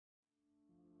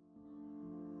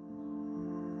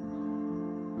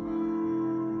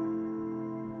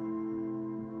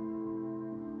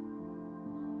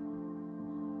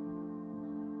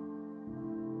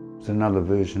another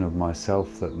version of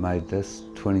myself that made this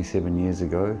 27 years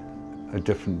ago, a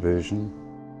different version.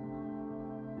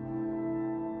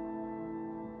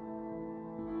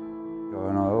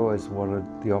 And I always wanted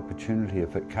the opportunity,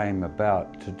 if it came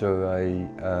about, to do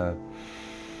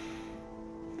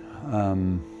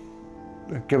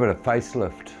give it a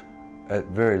facelift at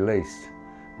very least.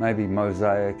 Maybe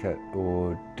mosaic it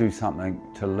or do something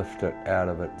to lift it out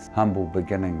of its humble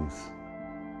beginnings.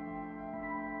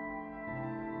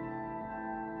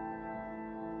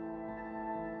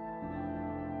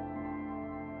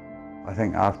 I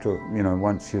think after,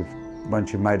 once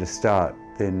you've made a start,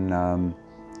 then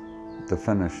the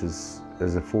finish is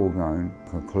a foregone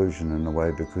conclusion in a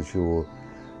way, because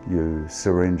you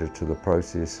surrender to the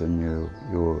process and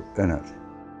you're in it.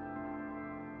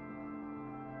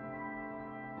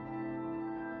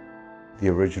 The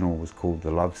original was called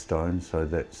the Love Stone, so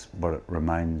that's what it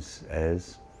remains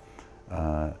as.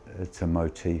 It's a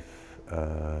motif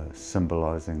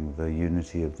symbolising the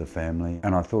unity of the family.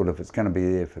 And I thought if it's going to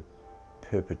be there for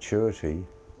perpetuity,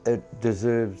 it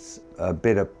deserves a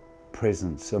better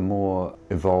presence, a more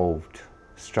evolved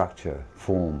structure,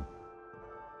 form.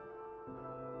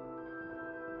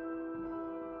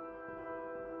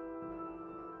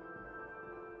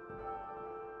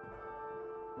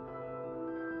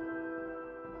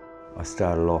 I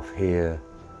started off here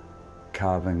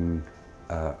carving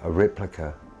a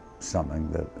replica,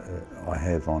 something that I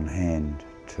have on hand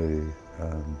to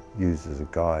use as a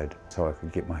guide, so I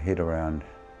could get my head around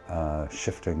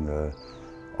shifting the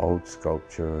old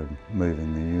sculpture and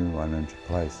moving the new one into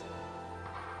place.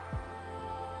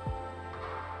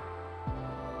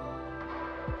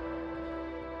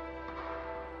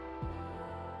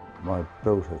 I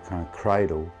built a kind of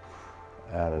cradle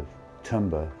out of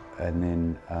timber and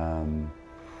then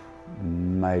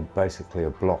made basically a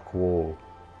block wall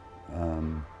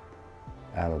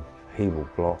out of Hebel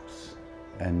blocks,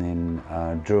 and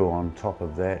then drew on top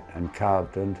of that and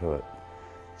carved into it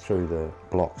through the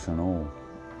blocks and all.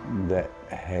 That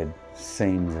had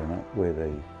seams in it where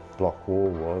the block wall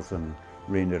was, and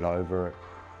rendered over it,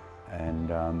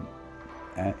 and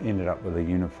ended up with a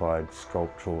unified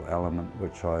sculptural element,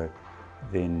 which I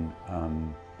then,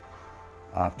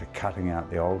 after cutting out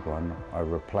the old one, I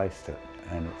replaced it,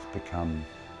 and it's become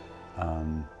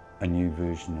a new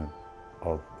version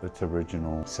of its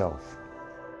original self.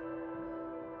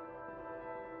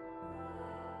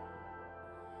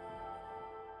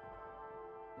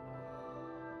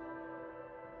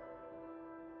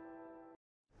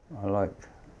 I like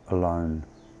alone.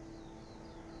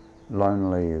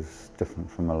 Lonely is different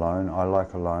from alone. I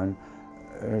like alone.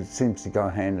 It seems to go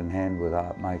hand in hand with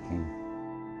art making.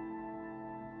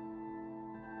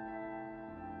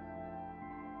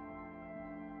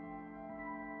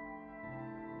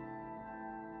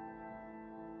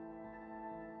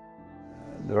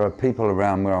 There are people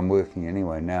around where I'm working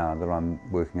anyway now, that I'm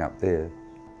working up there.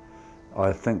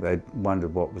 I think they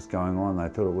wondered what was going on. They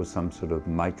thought it was some sort of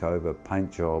makeover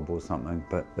paint job or something,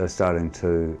 but they're starting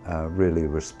to really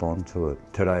respond to it.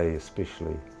 Today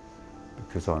especially,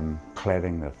 because I'm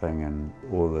cladding the thing and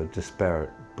all the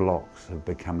disparate blocks are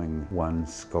becoming one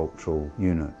sculptural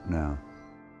unit now.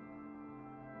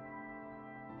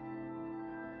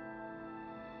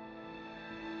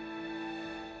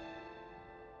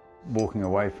 Walking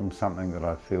away from something that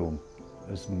I feel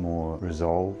is more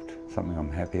resolved, something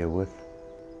I'm happier with,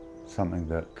 something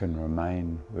that can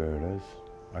remain where it is.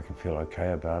 I can feel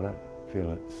okay about it,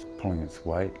 feel it's pulling its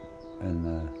weight in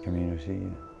the community.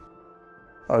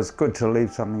 Oh, it's good to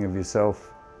leave something of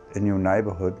yourself in your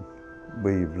neighbourhood,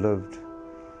 where you've lived,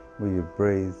 where you've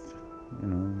breathed,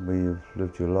 where you've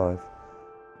lived your life.